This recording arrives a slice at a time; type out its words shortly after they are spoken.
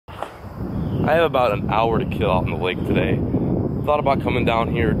I have about an hour to kill out in the lake today. Thought about coming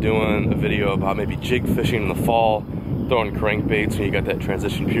down here doing a video about maybe jig fishing in the fall, throwing crankbaits when you got that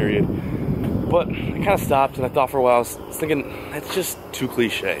transition period. But I kind of stopped and I thought for a while, I was thinking, that's just too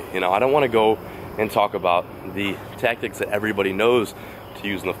cliche. You know, I don't want to go and talk about the tactics that everybody knows to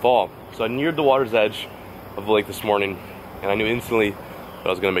use in the fall. So I neared the water's edge of the lake this morning and I knew instantly what I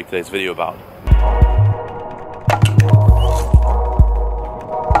was going to make today's video about.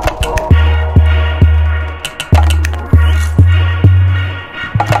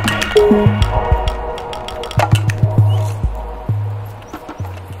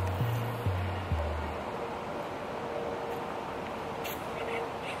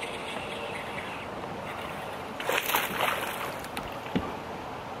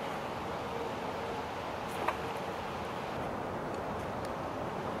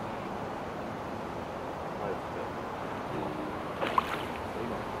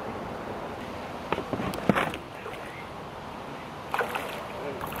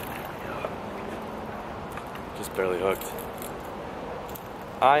 Just barely hooked.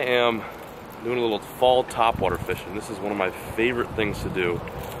 I am doing a little fall topwater fishing. This is one of my favorite things to do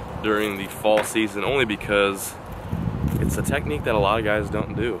during the fall season, only because it's a technique that a lot of guys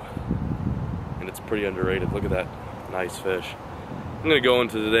don't do. And it's pretty underrated. Look at that nice fish. I'm gonna go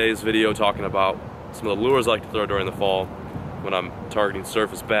into today's video talking about some of the lures I like to throw during the fall when I'm targeting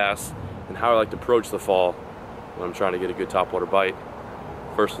surface bass, and how I like to approach the fall when I'm trying to get a good topwater bite.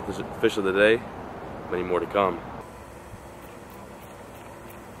 First with the fish of the day, many more to come.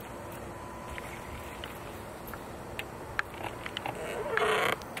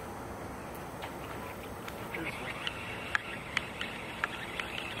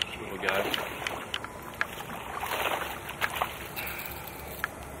 Little guy.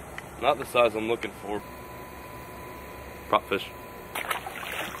 Not the size I'm looking for. Prop fish.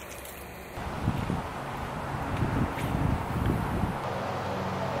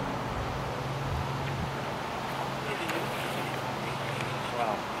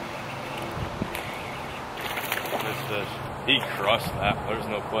 Fish. He crushed that. There's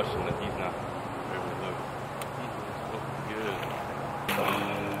no question that he's not able to hook. He was looking good.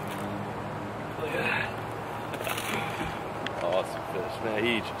 Look at that. Awesome fish. Man,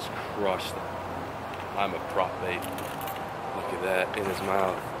 he just crushed it. I'm a prop bait. Look at that in his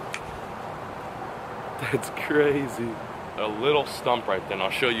mouth. That's crazy. A little stump right there, and I'll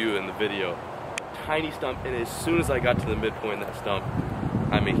show you in the video. Tiny stump, and as soon as I got to the midpoint of that stump,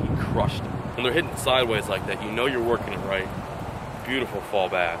 I mean, he crushed it. When they're hitting sideways like that, you know you're working it right. Beautiful fall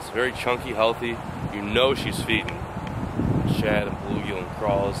bass. Very chunky, healthy. You know she's feeding. Shad and bluegill and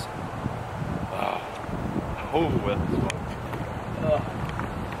crawls. Wow. Over with this one.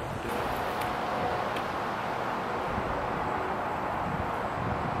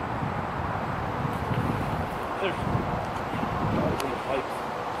 There's in the pipes.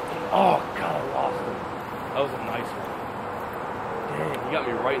 Oh, God, I lost him. That was a nice one. Dang, he got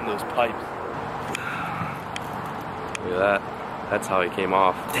me right in those pipes. Look at that. That's how he came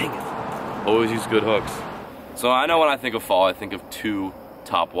off. Dang it. Always use good hooks. So I know when I think of fall, I think of two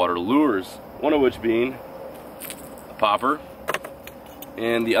topwater lures. One of which being a popper,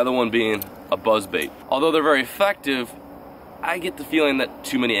 and the other one being a buzzbait. Although they're very effective, I get the feeling that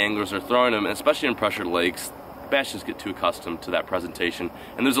too many anglers are throwing them, especially in pressured lakes. Bass just get too accustomed to that presentation,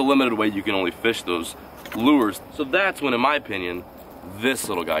 and there's a limited way you can only fish those lures. So that's when, in my opinion, this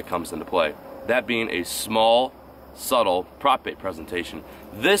little guy comes into play. That being a small, subtle prop bait presentation.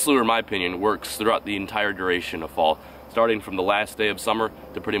 This lure, in my opinion, works throughout the entire duration of fall, starting from the last day of summer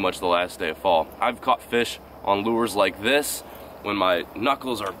to pretty much the last day of fall. I've caught fish on lures like this when my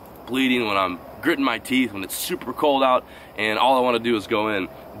knuckles are bleeding, when I'm gritting my teeth, when it's super cold out, and all I want to do is go in.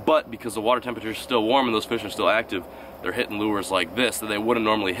 But because the water temperature is still warm and those fish are still active, they're hitting lures like this that they wouldn't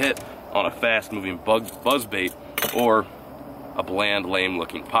normally hit on a fast-moving buzzbait or a bland,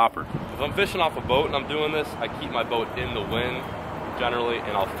 lame-looking popper. If I'm fishing off a boat and I'm doing this, I keep my boat in the wind generally,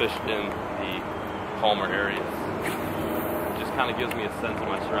 and I'll fish in the calmer areas. It just kind of gives me a sense of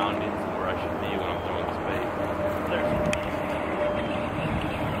my surroundings and where I should be when I'm throwing this bait. There's.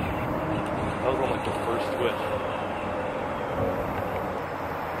 That was on like the first twitch.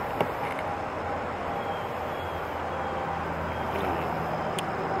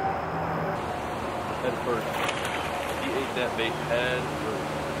 Head first. He ate that bait head first.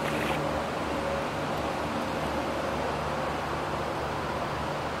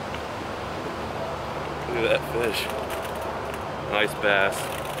 Look at that fish. Nice bass.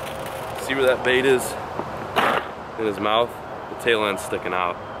 See where that bait is? In his mouth? The tail end's sticking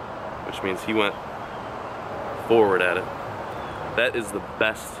out, which means he went forward at it. That is the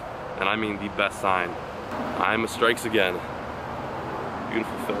best and I mean the best sign. I'm a strikes again.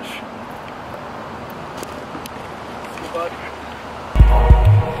 Beautiful fish. See you, bud.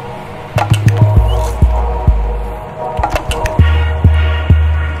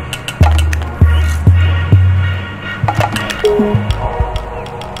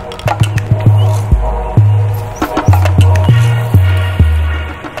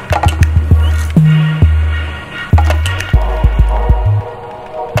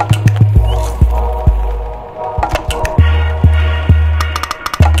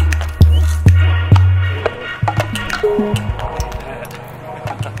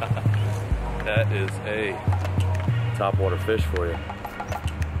 That is a topwater fish for you.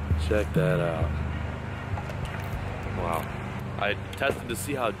 Check that out. Wow. I tested to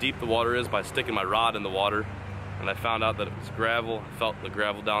see how deep the water is by sticking my rod in the water, and I found out that it was gravel. I felt the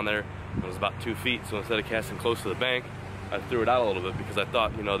gravel down there. It was about 2 feet, so instead of casting close to the bank, I threw it out a little bit because I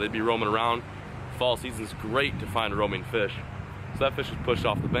thought, you know, they'd be roaming around. Fall season's great to find roaming fish. So that fish was pushed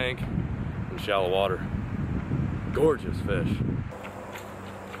off the bank in shallow water. Gorgeous fish.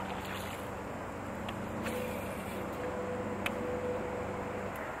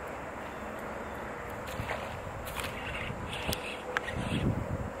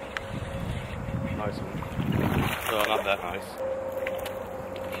 Nice one. No, not that nice.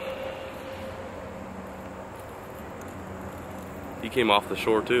 He came off the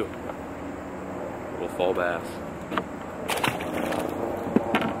shore too. Little fall bass.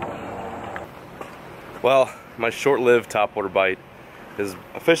 Well, my short-lived topwater bite has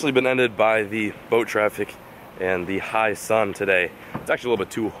officially been ended by the boat traffic and the high sun today. It's actually a little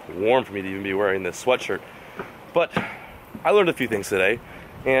bit too warm for me to even be wearing this sweatshirt. But I learned a few things today,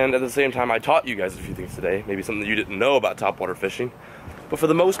 and at the same time I taught you guys a few things today, maybe something that you didn't know about topwater fishing. But for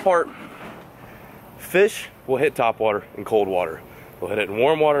the most part, fish will hit topwater in cold water. They'll hit it in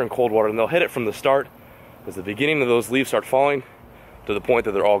warm water and cold water, and they'll hit it from the start, as the beginning of those leaves start falling, to the point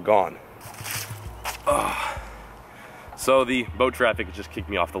that they're all gone. So the boat traffic just kicked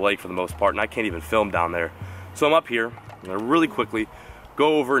me off the lake for the most part, and I can't even film down there. So I'm up here. I'm gonna really quickly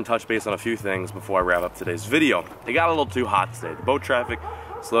go over and touch base on a few things before I wrap up today's video. It got a little too hot today. The boat traffic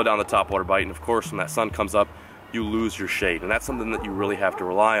slowed down the topwater bite, and of course when that sun comes up, you lose your shade, and that's something that you really have to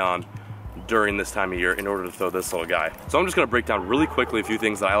rely on during this time of year in order to throw this little guy. So I'm just gonna break down really quickly a few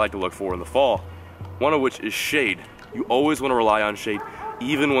things that I like to look for in the fall, one of which is shade. You always wanna rely on shade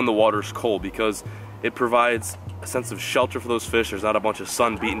even when the water's cold, because it provides a sense of shelter for those fish. There's not a bunch of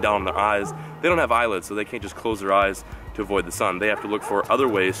sun beating down on their eyes. They don't have eyelids, so they can't just close their eyes to avoid the sun. They have to look for other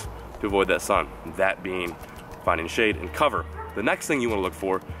ways to avoid that sun, that being finding shade and cover. The next thing you wanna look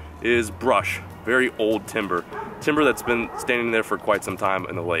for is brush, very old timber that's been standing there for quite some time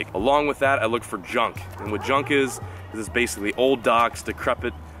in the lake. Along with that, I look for junk, and what junk is it's basically old docks,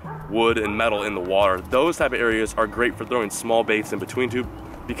 decrepit wood and metal in the water. Those type of areas are great for throwing small baits in between tube,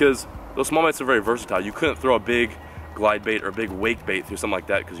 because those small baits are very versatile. You couldn't throw a big glide bait or a big wake bait through something like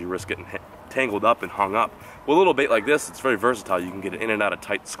that because you risk getting tangled up and hung up. With a little bait like this, it's very versatile. You can get it in and out of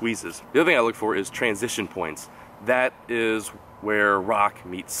tight squeezes. The other thing I look for is transition points. That is where rock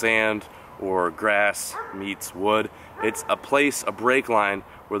meets sand or grass meets wood. It's a place, a break line,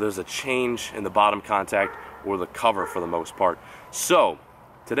 where there's a change in the bottom contact or the cover for the most part. So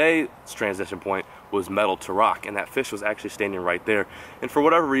today's transition point was metal to rock, and that fish was actually standing right there. And for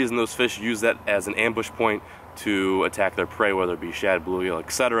whatever reason, those fish use that as an ambush point to attack their prey, whether it be shad, bluegill,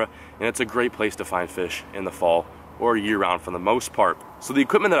 etc. And it's a great place to find fish in the fall or year-round for the most part. So the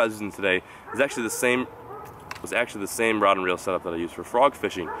equipment that I was using today is actually the same rod and reel setup that I use for frog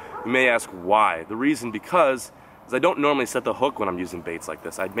fishing. You may ask why. The reason because is I don't normally set the hook when I'm using baits like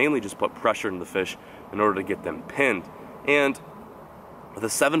this. I mainly just put pressure in the fish in order to get them pinned. And with a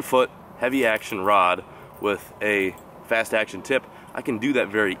 7-foot heavy action rod with a fast action tip, I can do that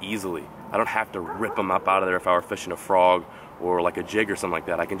very easily. I don't have to rip them up out of there if I were fishing a frog or like a jig or something like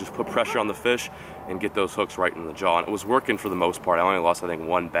that. I can just put pressure on the fish and get those hooks right in the jaw. And it was working for the most part. I only lost, I think,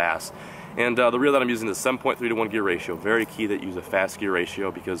 1 bass. And the reel that I'm using is 7.3 to 1 gear ratio. Very key that you use a fast gear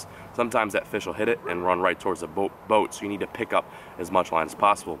ratio, because sometimes that fish will hit it and run right towards the boat, so you need to pick up as much line as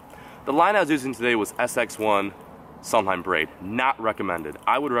possible. The line I was using today was SX1 Sunline braid. Not recommended.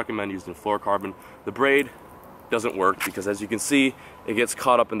 I would recommend using fluorocarbon. The braid doesn't work because, as you can see, it gets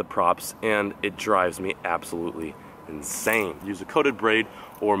caught up in the props and it drives me absolutely insane. Use a coated braid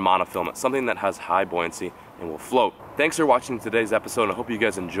or monofilament, something that has high buoyancy and will float. Thanks for watching today's episode. I hope you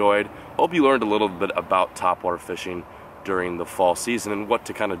guys enjoyed. Hope you learned a little bit about topwater fishing during the fall season and what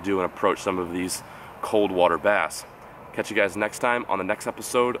to kind of do and approach some of these cold water bass. Catch you guys next time on the next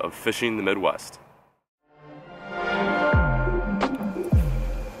episode of Fishing the Midwest.